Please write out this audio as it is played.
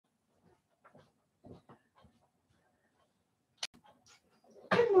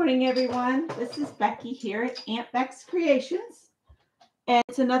morning, everyone. This is Becky here at Aunt Beck's Creations. And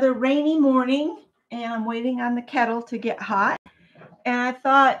it's another rainy morning, and I'm waiting on the kettle to get hot. And I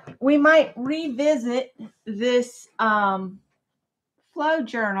thought we might revisit this FLO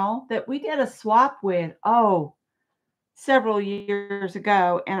journal that we did a swap with, several years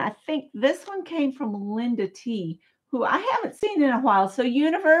ago. And I think this one came from Linda T, who I haven't seen in a while. So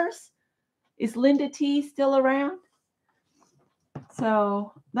Universe, is Linda T still around?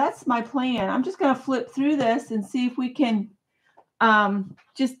 So that's my plan. I'm just going to flip through this and see if we can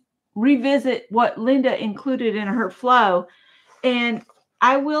just revisit what Linda included in her FLO. And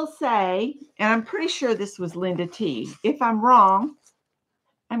I will say, and I'm pretty sure this was Linda T. If I'm wrong,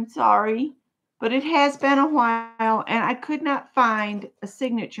 I'm sorry, but it has been a while and I could not find a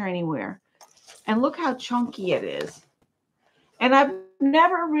signature anywhere. And look how chunky it is. And I've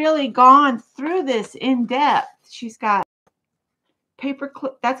never really gone through this in depth. She's got paper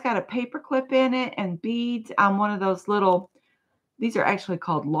clip, that's got a paper clip in it and beads on one of those little, these are actually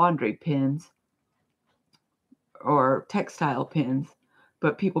called laundry pins or textile pins,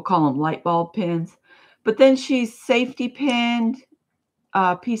 but people call them light bulb pins. But then she's safety pinned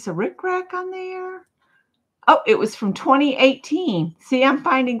a piece of rickrack on there. Oh, it was from 2018. See, I'm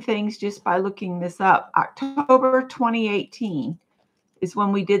finding things just by looking this up. October 2018 is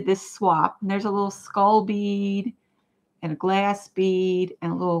when we did this swap. And there's a little skull bead and a glass bead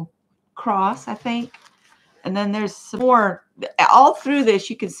and a little cross, I think. And then there's some more. All through this,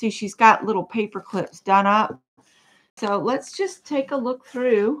 you can see she's got little paper clips done up. So let's just take a look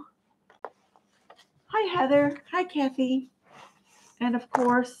through. Hi, Heather. Hi, Kathy. And of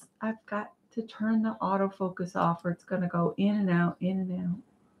course, I've got to turn the autofocus off or it's going to go in and out, in and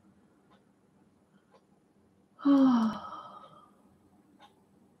out.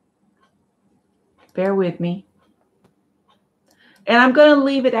 Bear with me. And I'm going to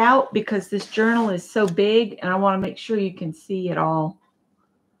leave it out because this journal is so big and I want to make sure you can see it all.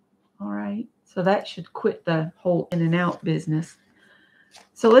 All right. So that should quit the whole in and out business.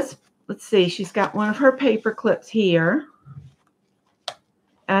 So let's see. She's got one of her paper clips here.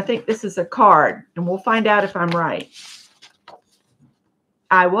 And I think this is a card. And we'll find out if I'm right.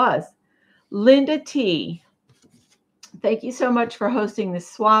 I was. Linda T. Thank you so much for hosting this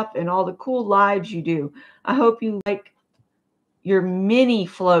swap and all the cool lives you do. I hope you like your mini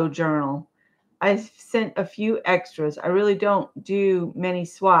FLO journal. I sent a few extras. I really don't do many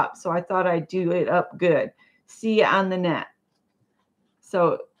swaps, so I thought I'd do it up good. See you on the net.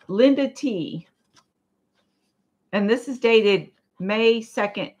 So Linda T. And this is dated May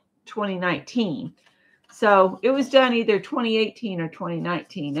 2nd, 2019. So it was done either 2018 or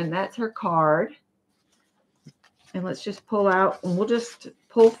 2019. And that's her card. And let's just pull out, and we'll just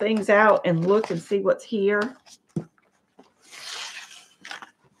pull things out and look and see what's here.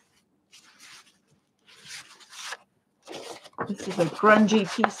 This is a grungy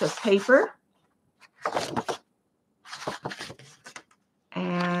piece of paper.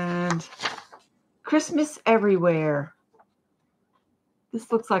 And Christmas Everywhere.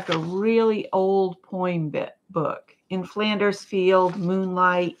 This looks like a really old poem book. In Flanders Field,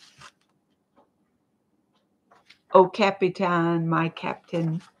 Moonlight. Oh, Capitan, my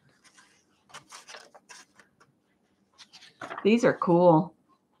captain. These are cool.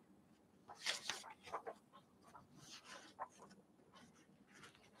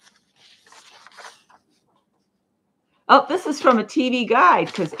 Oh, this is from a TV guide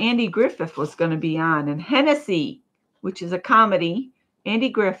because Andy Griffith was going to be on. And Hennessy, which is a comedy. Andy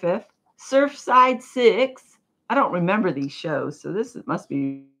Griffith. Surfside 6. I don't remember these shows, so this must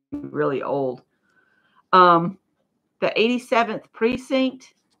be really old. The 87th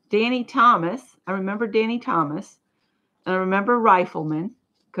Precinct. Danny Thomas. I remember Danny Thomas. And I remember Rifleman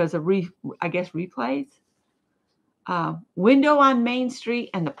because of, I guess, replays. Window on Main Street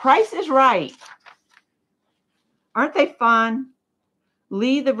and The Price is Right. Aren't they fun?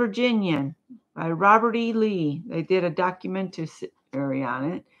 Lee the Virginian by Robert E. Lee. They did a documentary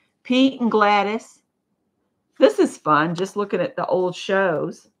on it. Pete and Gladys. This is fun, just looking at the old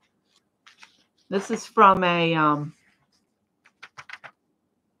shows. This is from a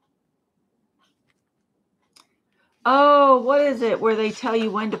what is it where they tell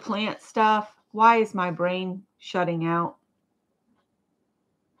you when to plant stuff? Why is my brain shutting out?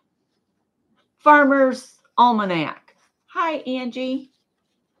 Farmer's Almanac. Hi, Angie.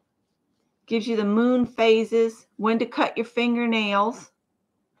 Gives you the moon phases, when to cut your fingernails.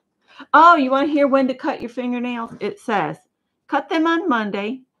 Oh, you want to hear when to cut your fingernails? It says, cut them on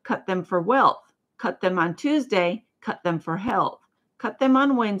Monday, cut them for wealth. Cut them on Tuesday, cut them for health. Cut them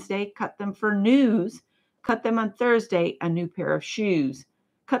on Wednesday, cut them for news. Cut them on Thursday, a new pair of shoes.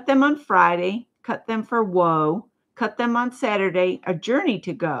 Cut them on Friday, cut them for woe, cut them on Saturday, a journey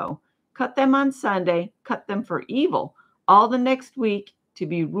to go. Cut them on Sunday, cut them for evil. All the next week to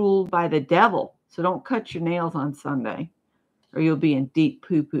be ruled by the devil. So don't cut your nails on Sunday, or you'll be in deep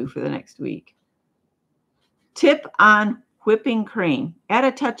poo-poo for the next week. Tip on whipping cream. Add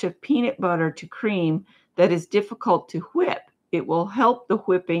a touch of peanut butter to cream that is difficult to whip. It will help the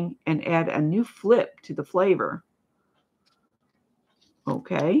whipping and add a new flip to the flavor.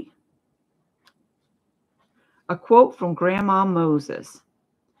 Okay. A quote from Grandma Moses.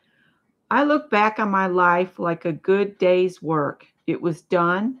 I look back on my life like a good day's work. It was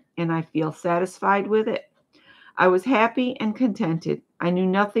done, and I feel satisfied with it. I was happy and contented. I knew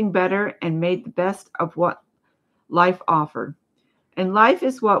nothing better and made the best of what life offered. And life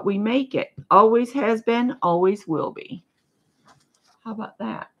is what we make it. Always has been, always will be. How about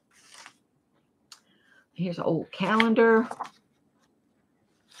that? Here's an old calendar.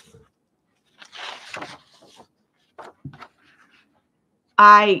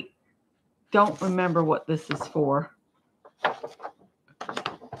 I don't remember what this is for.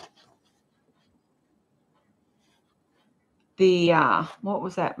 The, what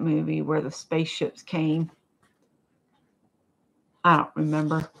was that movie where the spaceships came? I don't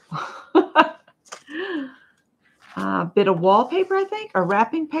remember. A bit of wallpaper, I think, or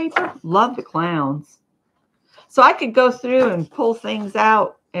wrapping paper. Love the clowns. So I could go through and pull things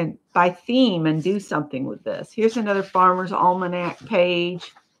out and by theme and do something with this. Here's another Farmer's Almanac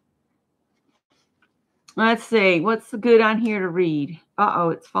page. Let's see. What's the good on here to read?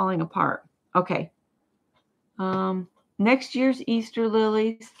 Uh-oh, it's falling apart. Okay. Next year's Easter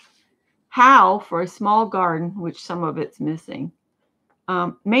lilies. How for a small garden, which some of it's missing.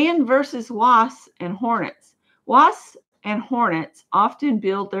 Man versus wasps and hornets. Wasps and hornets often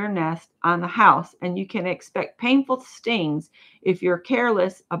build their nest on the house, and you can expect painful stings if you're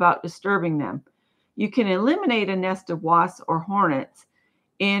careless about disturbing them. You can eliminate a nest of wasps or hornets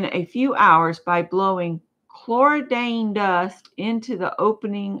in a few hours by blowing chlorine dust into the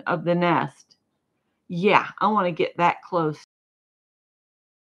opening of the nest. Yeah, I want to get that close.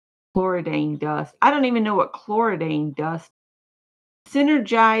 Chlorine dust. I don't even know what chlorine dust.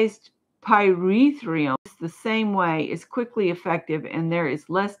 Synergized pyrethrum is the same way, is quickly effective, and there is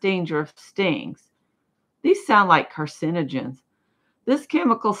less danger of stings. These sound like carcinogens. This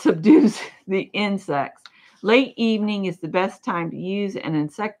chemical subdues the insects. Late evening is the best time to use an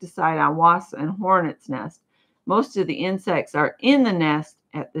insecticide on wasps and hornets' nest. Most of the insects are in the nest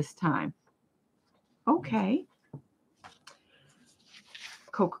at this time. Okay.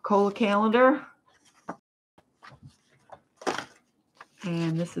 Coca-Cola calendar.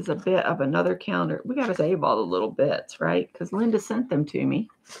 And this is a bit of another calendar. We got to save all the little bits, right? Because Linda sent them to me.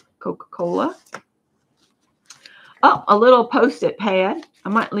 Coca-Cola. Oh, a little Post-it pad. I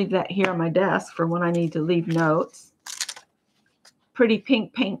might leave that here on my desk for when I need to leave notes. Pretty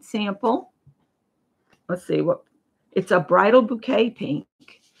pink paint sample. Let's see what. It's a bridal bouquet pink.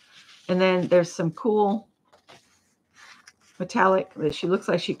 And then there's some cool metallic that she looks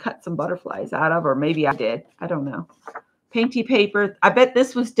like she cut some butterflies out of, or maybe I did. I don't know. Painty paper. I bet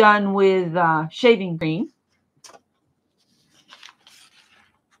this was done with shaving cream.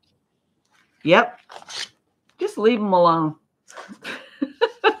 Yep. Just leave them alone.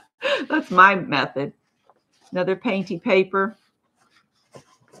 That's my method. Another painty paper.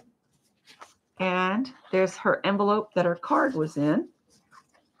 And there's her envelope that her card was in.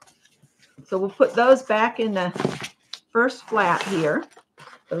 So we'll put those back in the first flap here.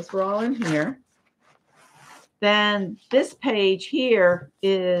 Those were all in here. Then this page here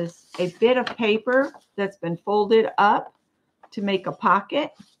is a bit of paper that's been folded up to make a pocket.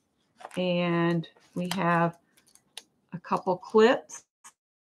 And we have a couple clips.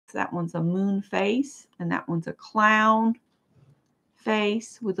 That one's a moon face, and that one's a clown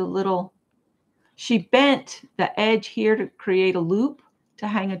face with a little, she bent the edge here to create a loop to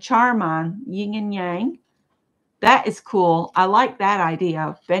hang a charm on, yin and yang. That is cool. I like that idea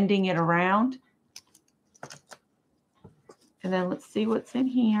of bending it around. And then let's see what's in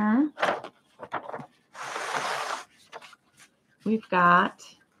here. We've got,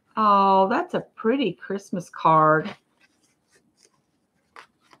 oh, that's a pretty Christmas card.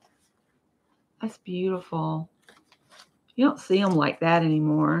 That's beautiful. You don't see them like that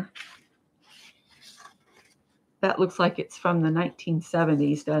anymore. That looks like it's from the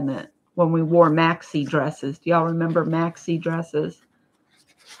 1970s, doesn't it? When we wore maxi dresses. Do y'all remember maxi dresses?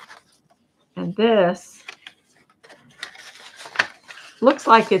 And this looks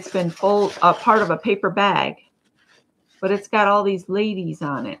like it's been part of a paper bag, but it's got all these ladies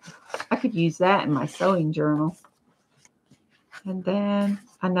on it. I could use that in my sewing journal. And then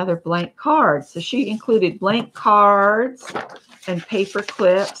another blank card. So she included blank cards and paper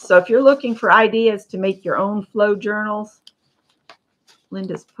clips. So if you're looking for ideas to make your own FLO journals,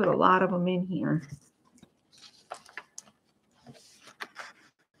 Linda's put a lot of them in here.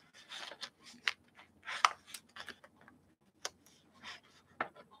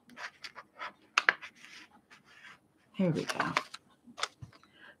 Here we go.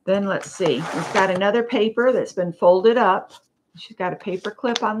 Then let's see. We've got another paper that's been folded up. She's got a paper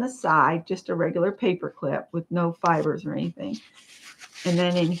clip on the side, just a regular paper clip with no fibers or anything. And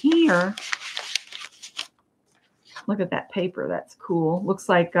then in here, look at that paper. That's cool. Looks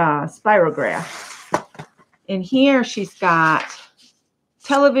like spirograph. In here, she's got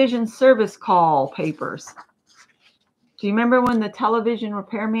television service call papers. Do you remember when the television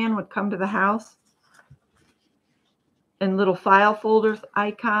repairman would come to the house? And little file folders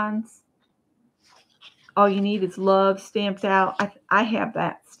icons. All you need is love stamped out. I have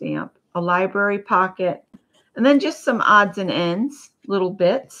that stamp. A library pocket. And then just some odds and ends, little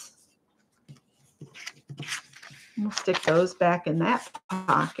bits. We'll stick those back in that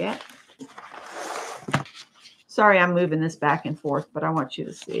pocket. Sorry, I'm moving this back and forth, but I want you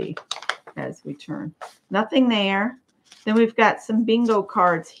to see as we turn. Nothing there. Then we've got some bingo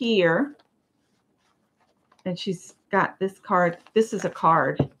cards here. And she's got this card. This is a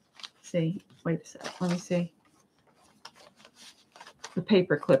card. See, wait a second. Let me see. The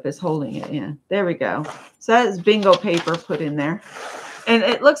paper clip is holding it in. There we go. So that is bingo paper put in there. And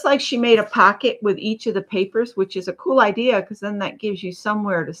it looks like she made a pocket with each of the papers, which is a cool idea because then that gives you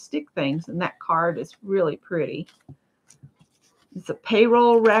somewhere to stick things. And that card is really pretty. It's a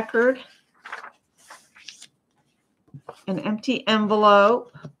payroll record. An empty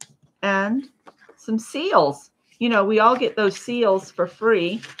envelope. And some seals. You know, we all get those seals for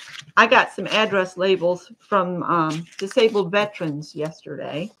free. I got some address labels from disabled veterans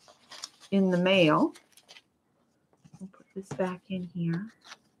yesterday in the mail. I'll put this back in here.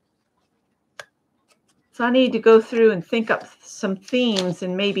 So I need to go through and think up some themes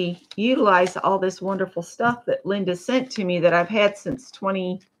and maybe utilize all this wonderful stuff that Linda sent to me that I've had since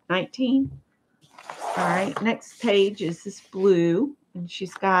 2019. All right, next page is this blue, and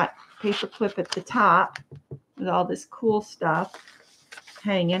she's got paper clip at the top with all this cool stuff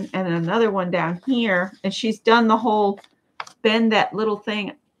hanging, and another one down here, and she's done the whole bend that little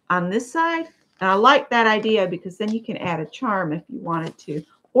thing on this side, and I like that idea because then you can add a charm if you wanted to,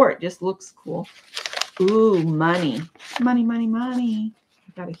 or it just looks cool. Ooh, money. Money, money, money.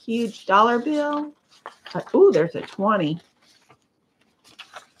 I got a huge dollar bill. Ooh, there's a 20.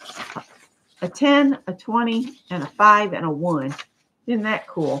 A 10, a 20, and a 5, and a 1. Isn't that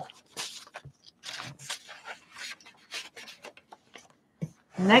cool?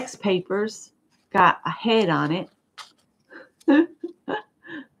 Next paper's got a head on it. It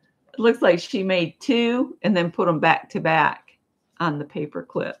looks like she made 2 and then put them back to back on the paper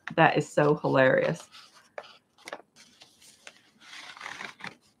clip. That is so hilarious.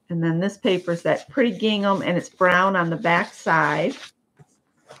 And then this paper's that pretty gingham, and it's brown on the back side.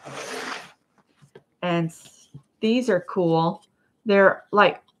 And these are cool. They're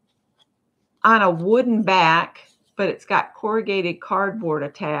like on a wooden back, but it's got corrugated cardboard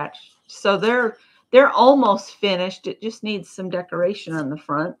attached. So they're almost finished. It just needs some decoration on the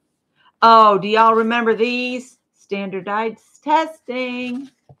front. Oh, do y'all remember these? Standardized testing.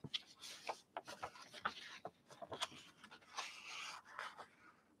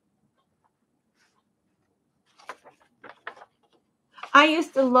 I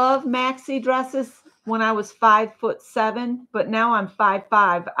used to love maxi dresses when I was 5'7", but now I'm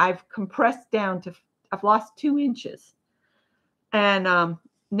 5'5". I've compressed down to, I've lost 2 inches. And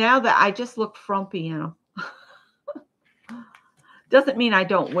now that I just look frumpy in them. Doesn't mean I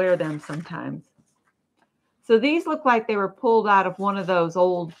don't wear them sometimes. So these look like they were pulled out of one of those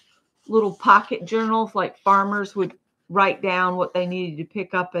old little pocket journals, like farmers would write down what they needed to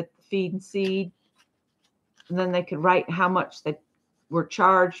pick up at the feed and seed. And then they could write how much they were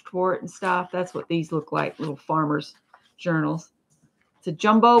charged for it and stuff. That's what these look like, little farmers journals. It's a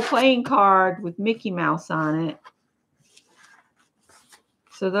jumbo playing card with Mickey Mouse on it.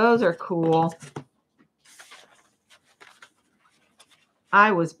 So those are cool.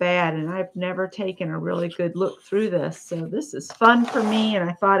 I was bad, and I've never taken a really good look through this. So this is fun for me, and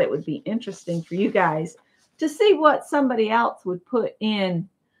I thought it would be interesting for you guys to see what somebody else would put in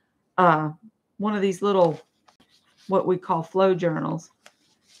one of these little, what we call FLO journals.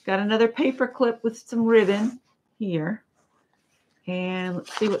 Got another paper clip with some ribbon here. And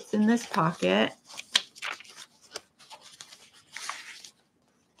let's see what's in this pocket.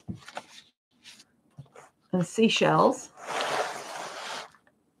 And seashells.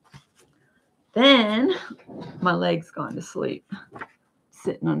 Then my leg's gone to sleep,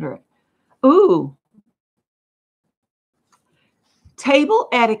 sitting under it. Ooh, table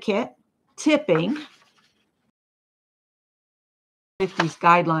etiquette, tipping, 50s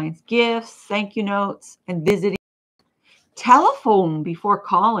guidelines, gifts, thank you notes, and visiting. Telephone before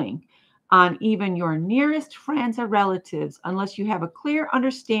calling on even your nearest friends or relatives unless you have a clear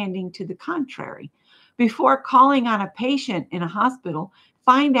understanding to the contrary. Before calling on a patient in a hospital,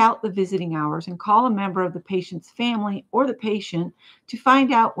 find out the visiting hours and call a member of the patient's family or the patient to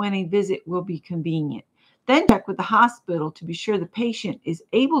find out when a visit will be convenient. Then check with the hospital to be sure the patient is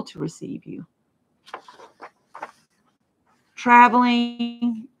able to receive you.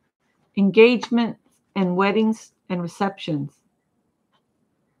 Traveling, engagements, and weddings and receptions.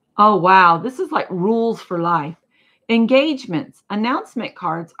 Oh, wow. This is like rules for life. Engagements. Announcement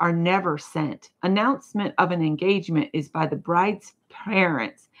cards are never sent. Announcement of an engagement is by the bride's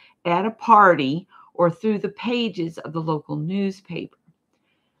parents at a party or through the pages of the local newspaper.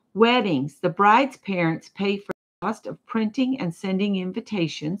 Weddings. The bride's parents pay for the cost of printing and sending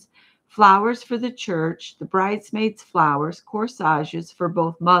invitations, flowers for the church, the bridesmaids' flowers, corsages for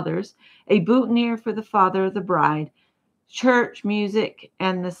both mothers, a boutonniere for the father of the bride, church music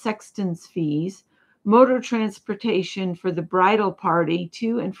and the sexton's fees, motor transportation for the bridal party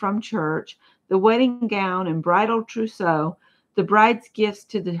to and from church, the wedding gown and bridal trousseau, the bride's gifts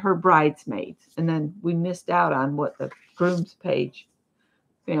to her bridesmaids. And then we missed out on what the groom's page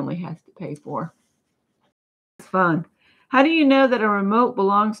family has to pay for. It's fun. How do you know that a remote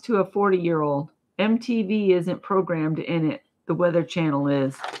belongs to a 40-year-old? MTV isn't programmed in it. The Weather Channel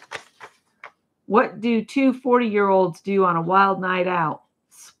is. What do two 40-year-olds do on a wild night out?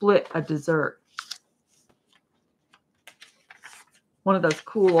 Split a dessert. One of those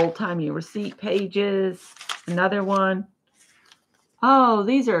cool old-timey receipt pages. Another one. Oh,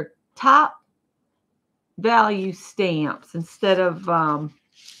 these are top value stamps instead of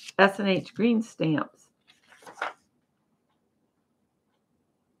S&H green stamps.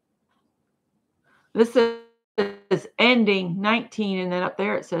 This is ending 19, and then up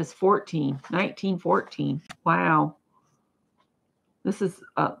there it says 14, 1914. Wow. This is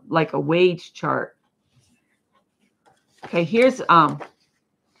like a wage chart. Okay, here's, oh,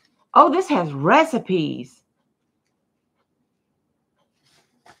 this has recipes.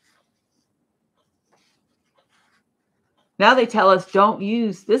 Now they tell us don't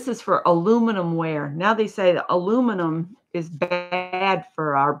use, this is for aluminum ware. Now they say that aluminum is bad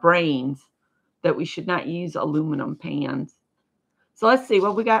for our brains, that we should not use aluminum pans. So let's see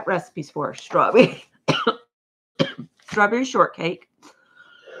what we got recipes for. Strawberry, strawberry shortcake.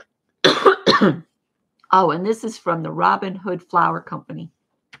 Oh, and this is from the Robin Hood Flour Company.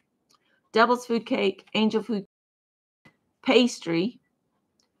 Devil's food cake, angel food pastry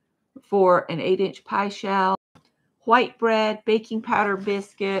for an 8-inch pie shell, white bread, baking powder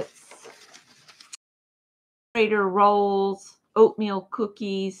biscuits, Trader rolls, oatmeal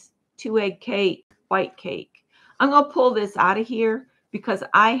cookies, 2-egg cake, white cake. I'm going to pull this out of here because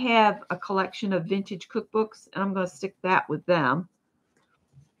I have a collection of vintage cookbooks and I'm going to stick that with them.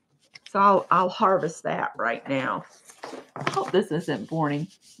 So I'll harvest that right now. I hope this isn't boring.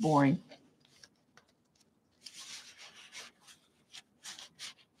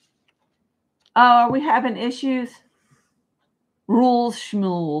 Oh, are we having issues? Rules,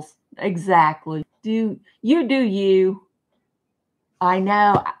 schmools. Exactly. Do you. I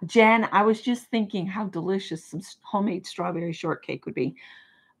know. Jen, I was just thinking how delicious some homemade strawberry shortcake would be.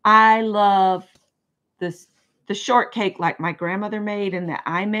 I love the shortcake like my grandmother made and that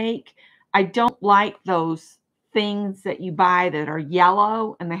I make. I don't like those things that you buy that are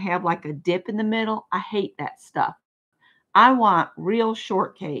yellow and they have like a dip in the middle. I hate that stuff. I want real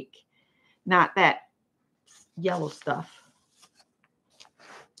shortcake, not that yellow stuff.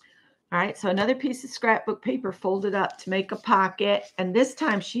 All right, so another piece of scrapbook paper folded up to make a pocket. And this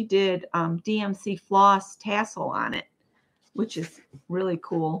time she did DMC floss tassel on it, which is really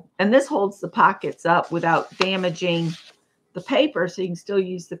cool. And this holds the pockets up without damaging the paper, so you can still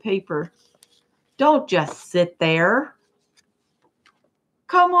use the paper. Don't just sit there.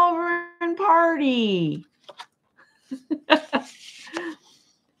 Come over and party.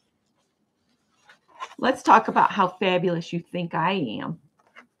 Let's talk about how fabulous you think I am.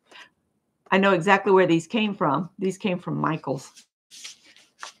 I know exactly where these came from. These came from Michael's.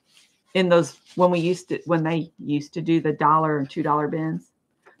 In those, when they used to do the $1 and $2 bins.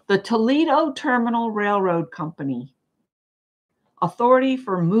 The Toledo Terminal Railroad Company. Authority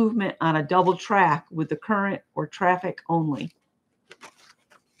for movement on a double track with the current or traffic only.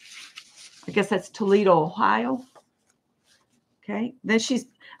 I guess that's Toledo, Ohio. Okay. Then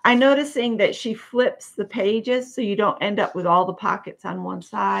I'm noticing that she flips the pages so you don't end up with all the pockets on one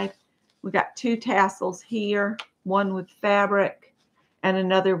side. We got 2 tassels here, one with fabric and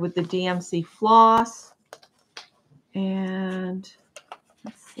another with the DMC floss. And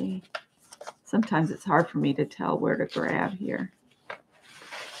let's see. Sometimes it's hard for me to tell where to grab here.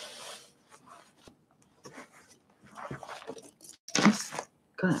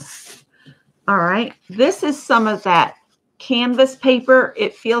 All right. This is some of that canvas paper.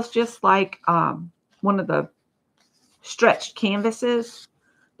 It feels just like one of the stretched canvases,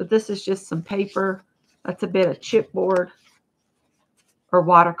 but this is just some paper. That's a bit of chipboard or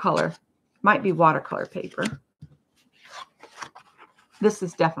watercolor. Might be watercolor paper. This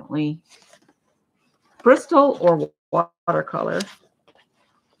is definitely Bristol or watercolor.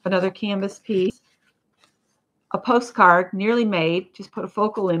 Another canvas piece. A postcard, nearly made. Just put a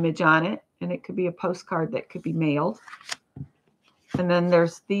focal image on it, and it could be a postcard that could be mailed. And then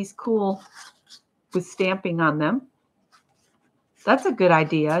there's these cool with stamping on them. That's a good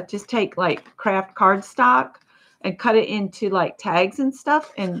idea. Just take like craft cardstock and cut it into like tags and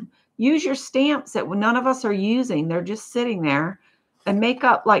stuff, and use your stamps that none of us are using. They're just sitting there, and make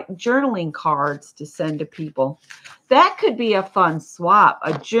up like journaling cards to send to people. That could be a fun swap,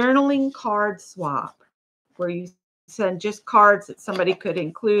 a journaling card swap, where you send just cards that somebody could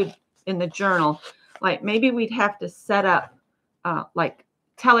include in the journal. Like maybe we'd have to set up, like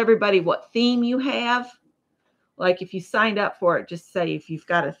tell everybody what theme you have. Like if you signed up for it, just say if you've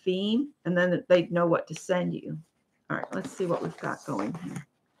got a theme, and then they'd know what to send you. All right, let's see what we've got going here.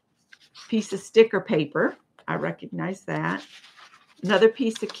 Piece of sticker paper. I recognize that. Another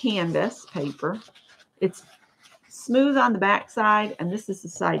piece of canvas paper. It's smooth on the back side, and this is the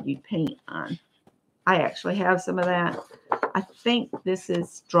side you'd paint on. I actually have some of that. I think this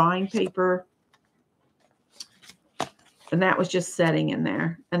is drawing paper, and that was just setting in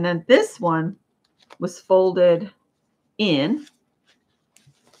there. And then this one was folded in,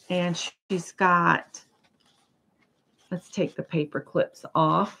 and she's got, let's take the paper clips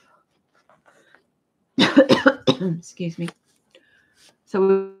off. Excuse me.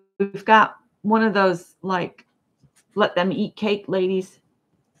 So we've got one of those like let them eat cake ladies.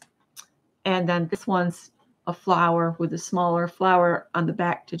 And then this one's a flower with a smaller flower on the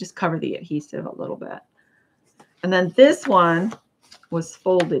back to just cover the adhesive a little bit. And then this one was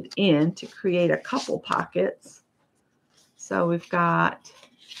folded in to create a couple pockets. So we've got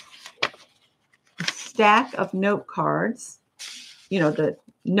a stack of note cards, you know, the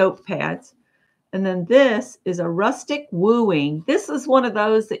notepads. And then this is a rustic wooing. This is one of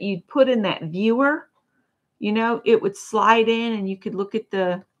those that you'd put in that viewer. You know, it would slide in and you could look at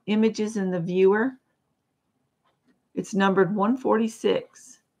the images in the viewer. It's numbered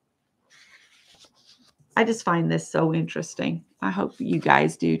 146. I just find this so interesting. I hope you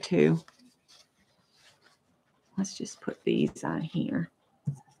guys do too. Let's just put these on here.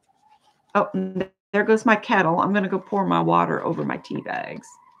 Oh, and there goes my kettle. I'm going to go pour my water over my tea bags.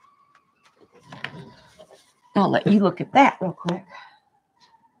 I'll let you look at that real quick.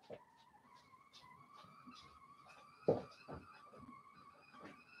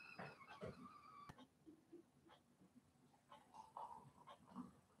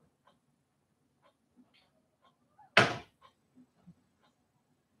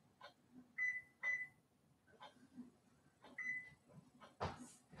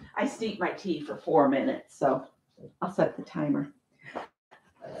 I steep my tea for 4 minutes, so I'll set the timer.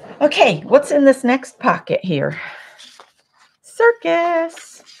 Okay, what's in this next pocket here?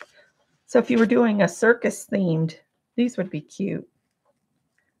 Circus. So if you were doing a circus themed, these would be cute.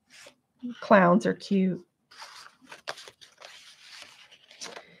 Clowns are cute.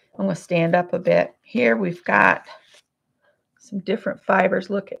 I'm going to stand up a bit. Here we've got some different fibers.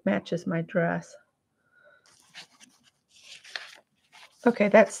 Look, it matches my dress. Okay,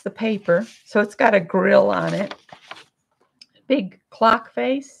 that's the paper. So it's got a grill on it. Big clock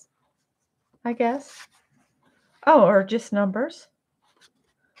face, I guess. Oh, or just numbers.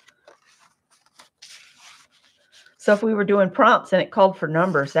 So if we were doing prompts and it called for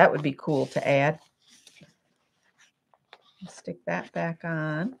numbers, that would be cool to add. Stick that back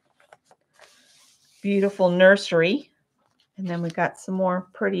on. Beautiful nursery. And then we've got some more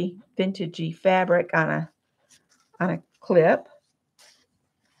pretty vintagey fabric on a clip.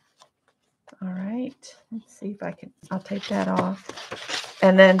 All right, let's see if I can, I'll take that off.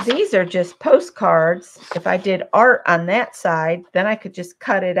 And then these are just postcards. If I did art on that side, then I could just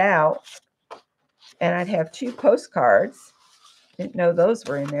cut it out and I'd have 2 postcards. Didn't know those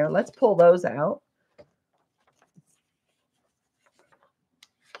were in there. Let's pull those out.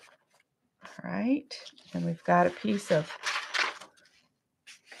 All right, and we've got a piece of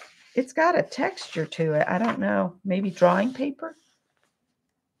It's got a texture to it. I don't know. Maybe drawing paper?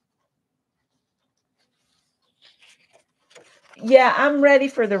 Yeah, I'm ready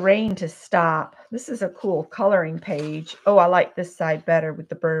for the rain to stop. This is a cool coloring page. Oh, I like this side better with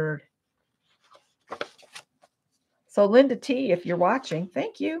the bird. So Linda T, if you're watching,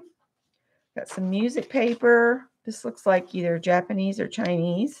 thank you. Got some music paper. This looks like either Japanese or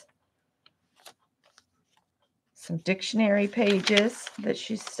Chinese. Some dictionary pages that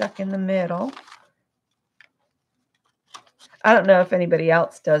she's stuck in the middle. I don't know if anybody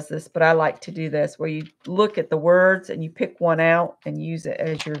else does this, but I like to do this where you look at the words and you pick one out and use it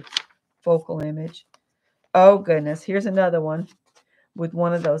as your focal image. Oh, goodness. Here's another one with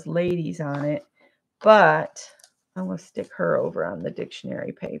one of those ladies on it. But I'm going to stick her over on the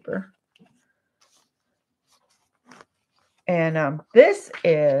dictionary paper. And this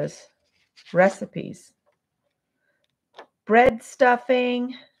is recipes. Bread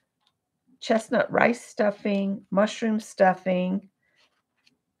stuffing, chestnut rice stuffing, mushroom stuffing,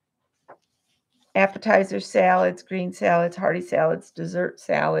 appetizer salads, green salads, hearty salads, dessert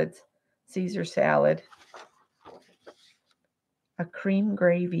salads, Caesar salad, a cream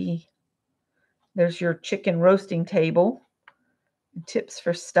gravy. There's your chicken roasting table. Tips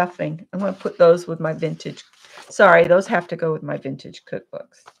for stuffing. I'm going to put those with my vintage. Sorry, those have to go with my vintage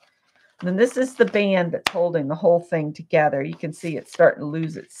cookbooks. And then this is the band that's holding the whole thing together. You can see it's starting to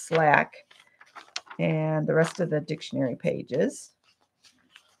lose its slack. And the rest of the dictionary pages.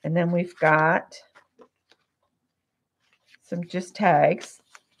 And then we've got some just tags.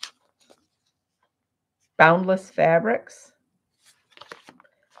 Boundless Fabrics.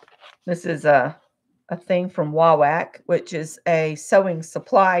 This is a thing from Wawak, which is a sewing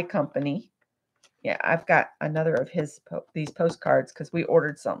supply company. Yeah, I've got another of these postcards because we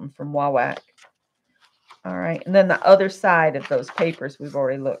ordered something from Wawak. All right, and then the other side of those papers we've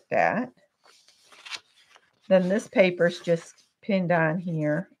already looked at. Then this paper's just pinned on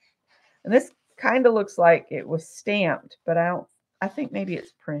here. And this kind of looks like it was stamped, but I think maybe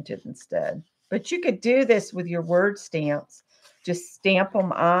it's printed instead. But you could do this with your word stamps. Just stamp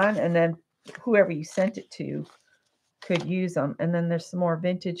them on, and then whoever you sent it to could use them. And then there's some more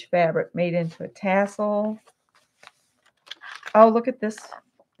vintage fabric made into a tassel. Oh, look at this.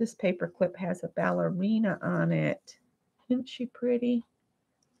 This paper clip has a ballerina on it. Isn't she pretty?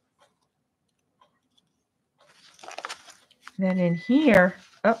 And then in here,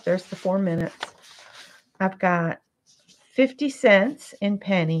 oh, there's the 4 minutes. I've got 50 cents in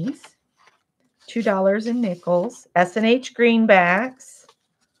pennies, $2 in nickels, S&H greenbacks.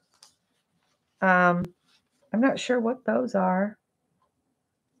 I'm not sure what those are.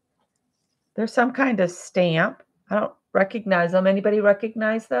 There's some kind of stamp. I don't recognize them. Anybody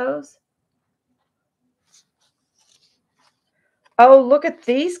recognize those? Oh, look at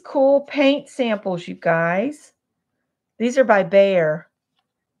these cool paint samples, you guys. These are by Behr.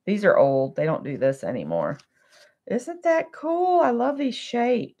 These are old. They don't do this anymore. Isn't that cool? I love these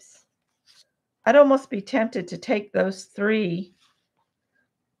shapes. I'd almost be tempted to take those 3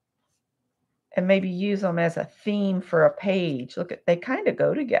 and maybe use them as a theme for a page. Look at, they kind of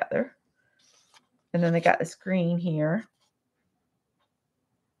go together. And then they got this green here.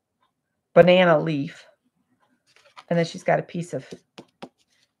 Banana leaf. And then she's got a piece of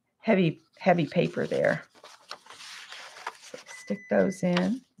heavy paper there. So stick those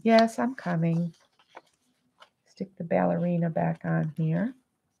in. Yes, I'm coming. Stick the ballerina back on here.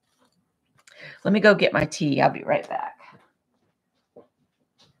 Let me go get my tea. I'll be right back.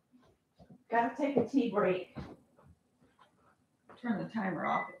 Gotta take a tea break. Turn the timer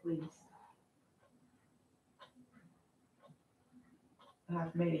off at least.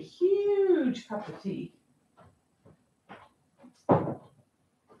 I've made a huge cup of tea.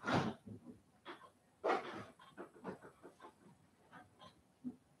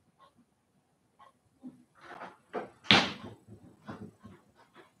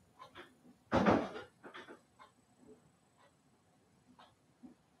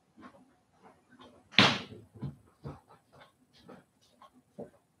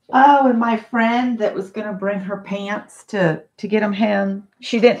 Oh, and my friend that was going to bring her pants to get them hem,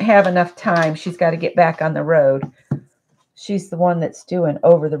 she didn't have enough time. She's got to get back on the road. She's the one that's doing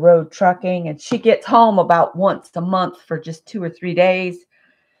over-the-road trucking, and she gets home about once a month for just 2 or 3 days.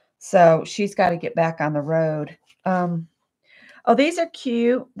 So she's got to get back on the road. Oh, these are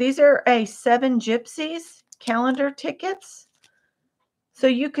cute. These are a 7 Gypsies calendar tickets. So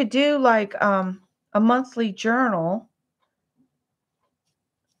you could do like a monthly journal.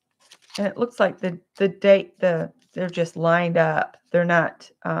 And it looks like the date, they're just lined up. They're not,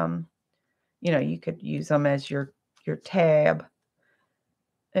 you know, you could use them as your tab.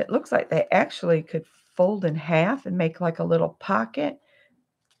 It looks like they actually could fold in half and make like a little pocket.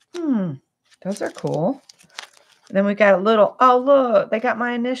 Those are cool. And then we got a little, oh look, they got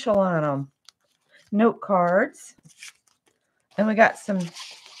my initial on them. Note cards. And we got some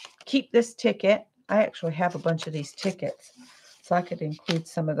keep this ticket. I actually have a bunch of these tickets, so I could include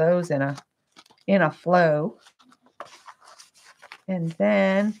some of those in a FLO. And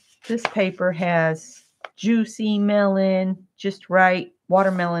then this paper has juicy melon, just right,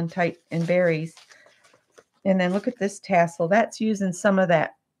 watermelon type and berries. And then look at this tassel. That's using some of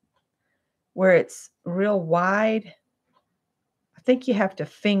that where it's real wide. I think you have to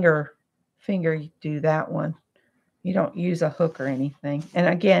finger do that one. You don't use a hook or anything. And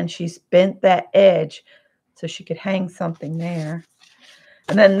again, she's bent that edge so she could hang something there.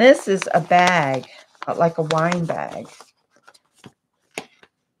 And then this is a bag, like a wine bag.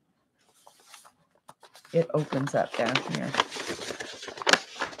 It opens up down here.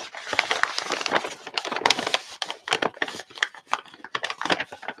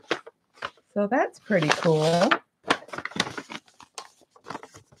 So that's pretty cool.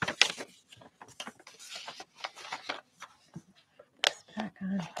 Back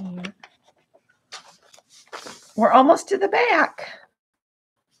on here. We're almost to the back.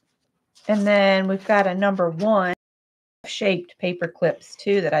 And then we've got a number 1 shaped paper clips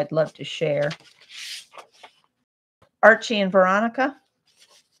too that I'd love to share. Archie and Veronica,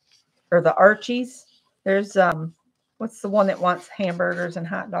 or the Archies. There's what's the one that wants hamburgers and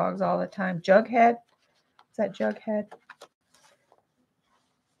hot dogs all the time? Jughead? Is that Jughead?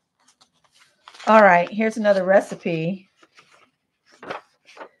 All right, here's another recipe.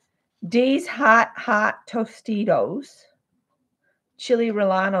 Dee's Hot Tostitos. Chili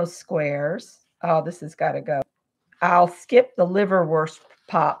Relano squares. Oh, this has got to go. I'll skip the liverwurst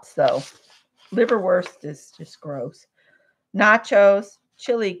pops, though. Liverwurst is just gross. Nachos,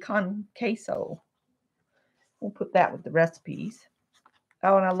 chili con queso. We'll put that with the recipes.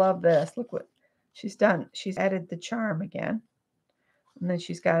 Oh, and I love this. Look what she's done. She's added the charm again. And then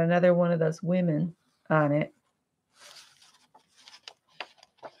she's got another one of those women on it.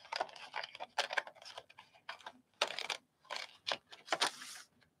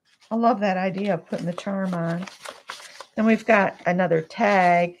 I love that idea of putting the charm on. Then we've got another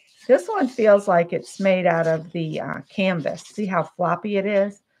tag. This one feels like it's made out of the canvas. See how floppy it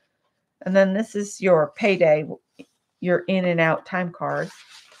is? And then this is your payday, your in and out time cards.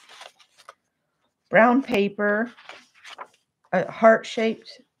 Brown paper, a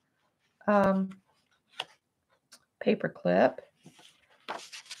heart-shaped paper clip.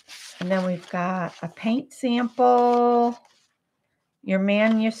 And then we've got a paint sample, your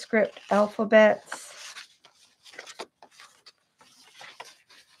manuscript alphabets.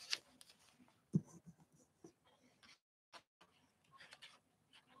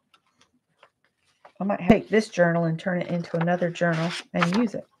 I might take this journal and turn it into another journal and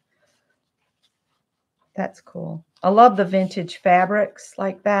use it. That's cool. I love the vintage fabrics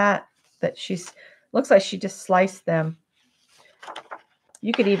like that looks like she just sliced them.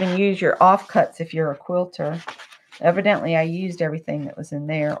 You could even use your offcuts if you're a quilter. Evidently, I used everything that was in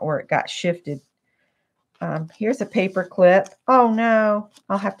there, or it got shifted. Here's a paper clip. Oh, no.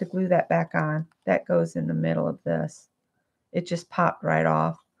 I'll have to glue that back on. That goes in the middle of this. It just popped right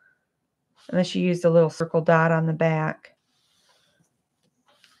off. And then she used a little circle dot on the back.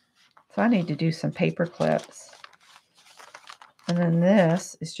 So I need to do some paper clips. And then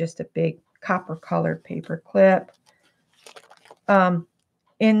this is just a big copper-colored paper clip.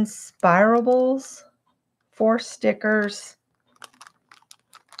 Inspirables, 4 stickers.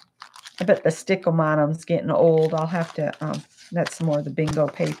 I bet the stick-o-monom's getting old. I'll have to, that's some more of the bingo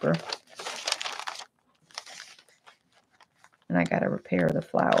paper. And I got to repair the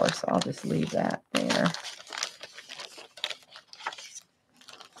flower, so I'll just leave that there.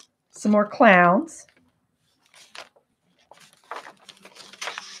 Some more clowns.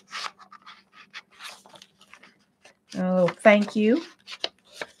 A little thank you.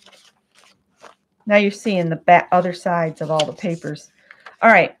 Now you're seeing the other sides of all the papers. All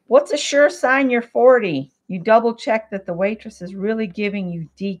right, what's a sure sign you're 40? You double check that the waitress is really giving you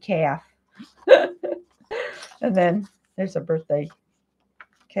decaf. And then there's a birthday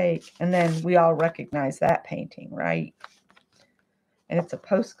cake. And then we all recognize that painting, right? And it's a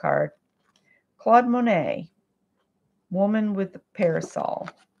postcard. Claude Monet, Woman with the Parasol.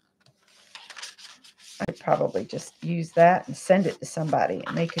 I could probably just use that and send it to somebody,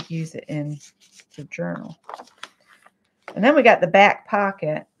 and they could use it in the journal. And then we got the back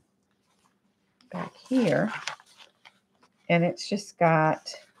pocket back here. And it's just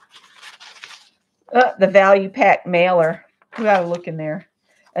got the value pack mailer. We got to look in there.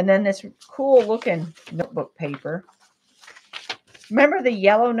 And then this cool looking notebook paper. Remember the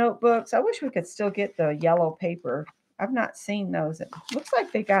yellow notebooks? I wish we could still get the yellow paper. I've not seen those. It looks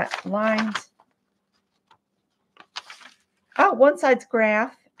like they got lines. Oh, one side's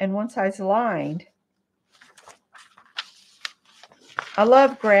graph and one side's lined. I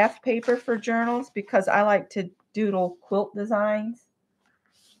love graph paper for journals because I like to doodle quilt designs.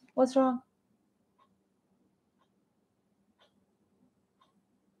 What's wrong?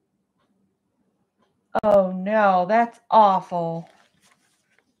 Oh no, that's awful.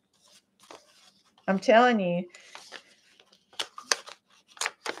 I'm telling you.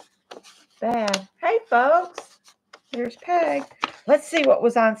 Bad. Hey folks, here's Peg. Let's see what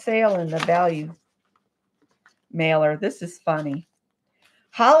was on sale in the value mailer. This is funny.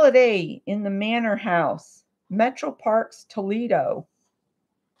 Holiday in the Manor House, Metro Parks, Toledo.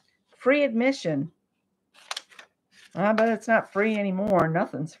 Free admission. I bet it's not free anymore.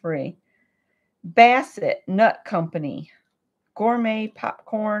 Nothing's free. Bassett Nut Company. Gourmet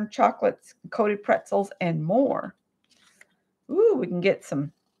popcorn, chocolates, coated pretzels, and more. Ooh, we can get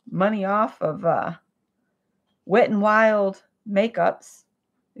some money off of Wet n Wild makeups.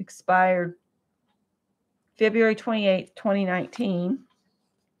 Expired February 28th, 2019.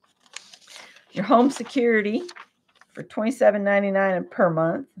 Your home security for $27.99 per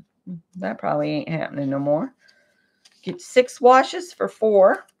month. That probably ain't happening no more. Get 6 washes for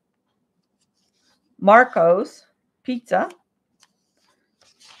 $4. Marco's Pizza.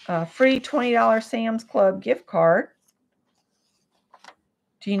 Free $20 Sam's Club gift card.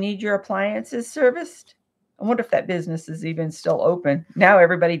 Do you need your appliances serviced? I wonder if that business is even still open. Now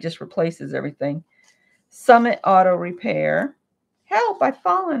everybody just replaces everything. Summit Auto Repair. Help, I've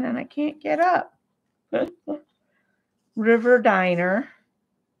fallen and I can't get up. River Diner.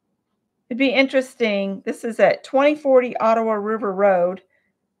 It'd be interesting. This is at 2040 Ottawa River Road.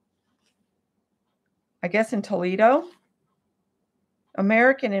 I guess in Toledo.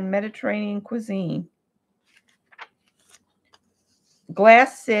 American and Mediterranean cuisine.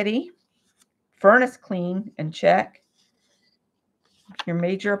 Glass City. Furnace clean and check. Your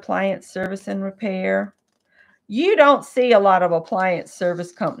major appliance service and repair. You don't see a lot of appliance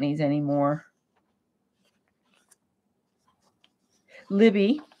service companies anymore.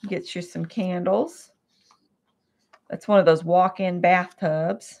 Libby gets you some candles. That's one of those walk-in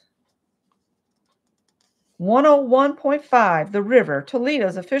bathtubs. 101.5 The River,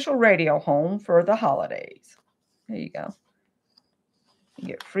 Toledo's official radio home for the holidays. There you go. You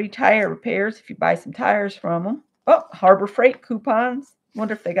get free tire repairs if you buy some tires from them. Oh, Harbor Freight coupons.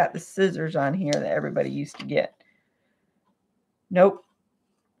 Wonder if they got the scissors on here that everybody used to get. Nope.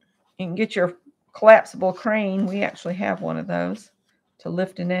 You can get your collapsible crane. We actually have one of those to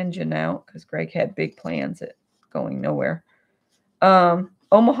lift an engine out because Greg had big plans at going nowhere.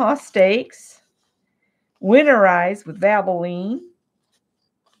 Omaha Steaks. Winterize with Valvoline.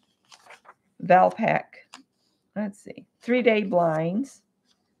 Valpak. Let's see. 3-day blinds.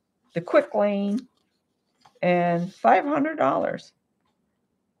 The Quick Lane. And $500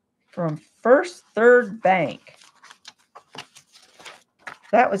 from First Third Bank.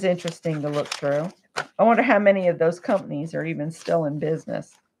 That was interesting to look through. I wonder how many of those companies are even still in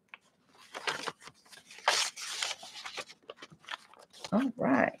business. All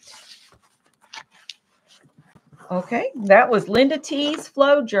right. Okay, that was Linda T's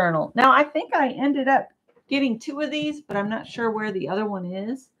FLO journal. Now, I think I ended up getting 2 of these, but I'm not sure where the other one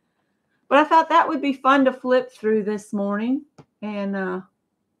is. But I thought that would be fun to flip through this morning. And,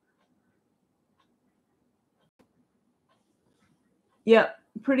 yeah,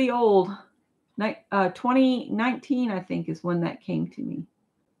 pretty old. 2019, I think, is when that came to me.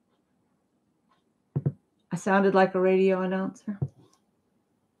 I sounded like a radio announcer.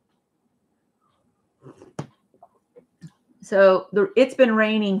 So it's been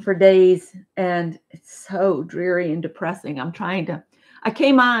raining for days, and it's so dreary and depressing. I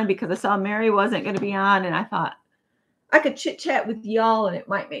came on because I saw Mary wasn't going to be on, and I thought I could chit-chat with y'all, and it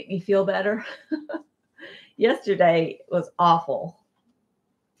might make me feel better. Yesterday was awful.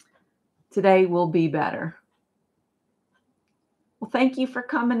 Today will be better. Well, thank you for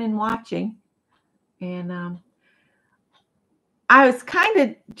coming and watching. And I was kind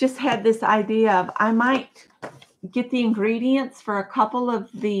of just had this idea of I might get the ingredients for a couple of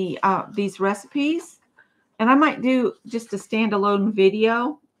these recipes, and I might do just a standalone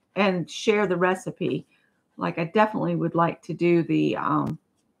video and share the recipe. Like I definitely would like to do the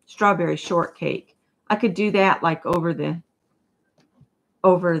strawberry shortcake. I could do that like over the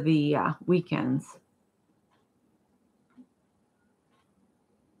weekends.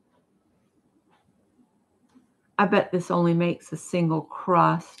 I bet this only makes a single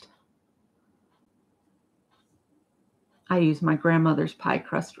crust. I use my grandmother's pie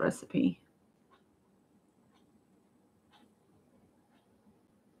crust recipe.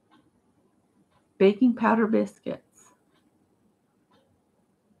 Baking powder biscuits.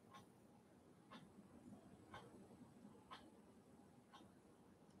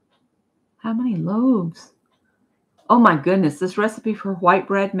 How many loaves? Oh my goodness, this recipe for white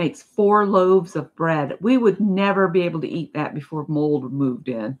bread makes 4 loaves of bread. We would never be able to eat that before mold moved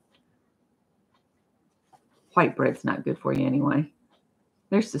in. White bread's not good for you anyway.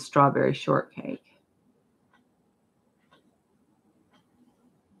 There's the strawberry shortcake.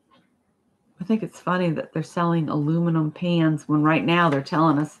 I think it's funny that they're selling aluminum pans when right now they're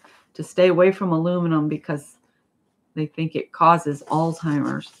telling us to stay away from aluminum because they think it causes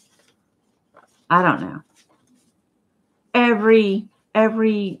Alzheimer's. I don't know. Every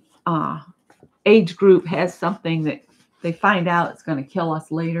age group has something that they find out it's going to kill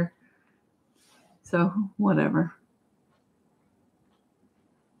us later. So whatever.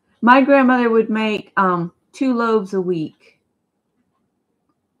 My grandmother would make 2 loaves a week.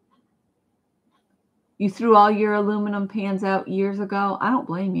 You threw all your aluminum pans out years ago. I don't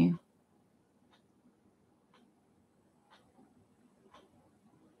blame you.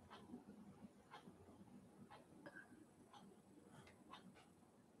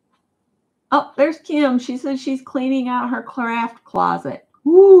 Oh, there's Kim. She says she's cleaning out her craft closet.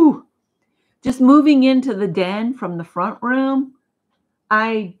 Woo! Just moving into the den from the front room.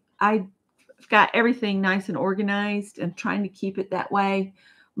 I got everything nice and organized and trying to keep it that way.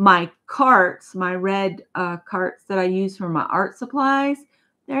 My carts, my red carts that I use for my art supplies,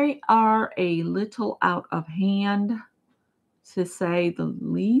 they are a little out of hand, to say the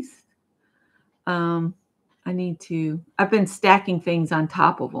least. I've been stacking things on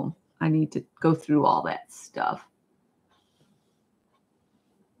top of them. I need to go through all that stuff.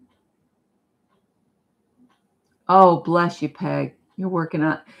 Oh, bless you, Peg. You're working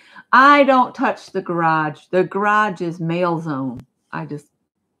on. I don't touch the garage. The garage is mail zone.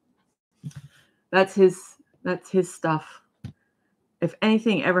 That's his stuff. If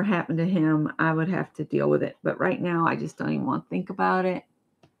anything ever happened to him, I would have to deal with it. But right now, I just don't even want to think about it.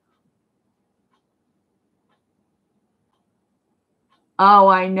 Oh,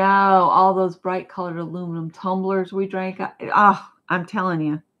 I know. All those bright colored aluminum tumblers we drank. I'm telling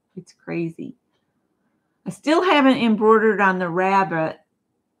you, it's crazy. I still haven't embroidered on the rabbit,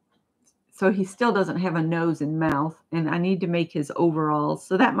 so he still doesn't have a nose and mouth, and I need to make his overalls.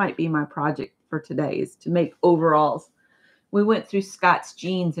 So that might be my project for today, is to make overalls. We went through Scott's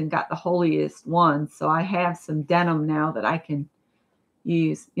jeans and got the holiest ones, so I have some denim now that I can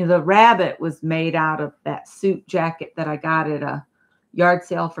use. You know, the rabbit was made out of that suit jacket that I got at a yard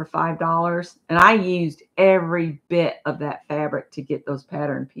sale for $5, and I used every bit of that fabric to get those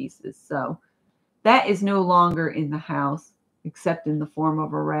pattern pieces. So that is no longer in the house, except in the form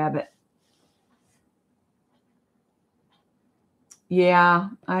of a rabbit. Yeah,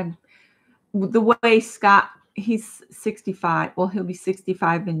 the way Scott, he's 65. Well, he'll be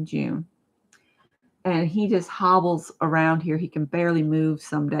 65 in June. And he just hobbles around here. He can barely move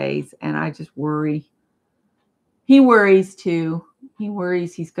some days, and I just worry. He worries too. He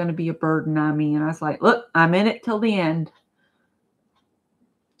worries he's going to be a burden on me. And I was like, look, I'm in it till the end.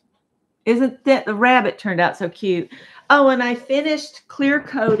 Isn't that the rabbit turned out so cute? Oh, and I finished clear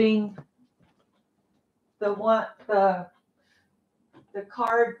coating the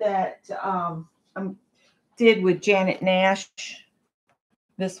card that I did with Janet Nash.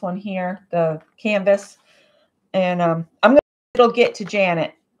 This one here, the canvas. And it'll get to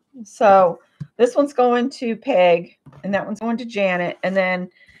Janet. So this one's going to Peg, and that one's going to Janet. And then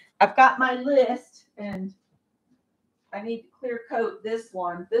I've got my list, and I need to clear coat this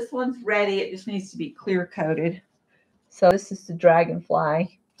one. This one's ready. It just needs to be clear coated. So this is the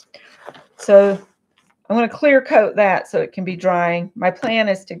dragonfly. So I'm going to clear coat that so it can be drying. My plan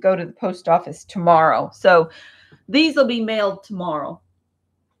is to go to the post office tomorrow. So these will be mailed tomorrow.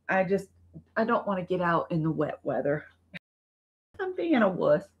 I don't want to get out in the wet weather. I'm being a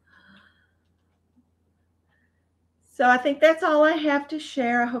wuss. So I think that's all I have to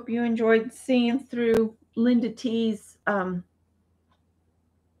share. I hope you enjoyed seeing through Linda T's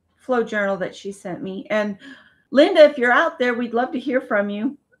flow journal that she sent me. And Linda, if you're out there, we'd love to hear from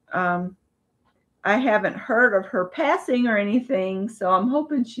you. I haven't heard of her passing or anything, so I'm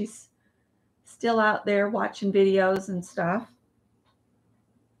hoping she's still out there watching videos and stuff.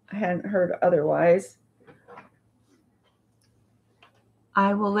 I hadn't heard otherwise.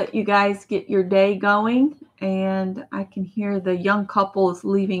 I will let you guys get your day going, and I can hear the young couple is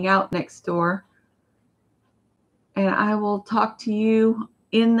leaving out next door. And I will talk to you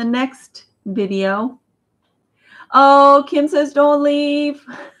in the next video. Oh, Kim says don't leave.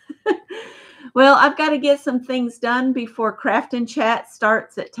 Well, I've got to get some things done before Craft and Chat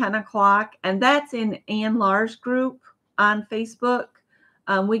starts at 10 o'clock. And that's in Ann Lahr's group on Facebook.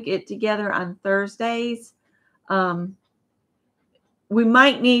 We get together on Thursdays. We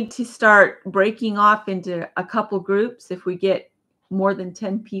might need to start breaking off into a couple groups if we get more than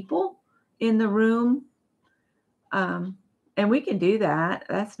 10 people in the room. And we can do that.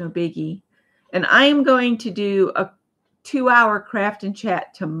 That's no biggie. And I am going to do a 2-hour Craft and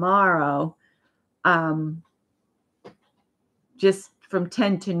Chat tomorrow, just from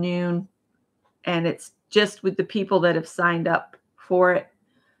 10 to noon. And it's just with the people that have signed up for it.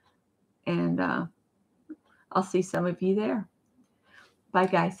 And I'll see some of you there. Bye,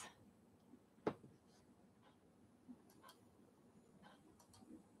 guys.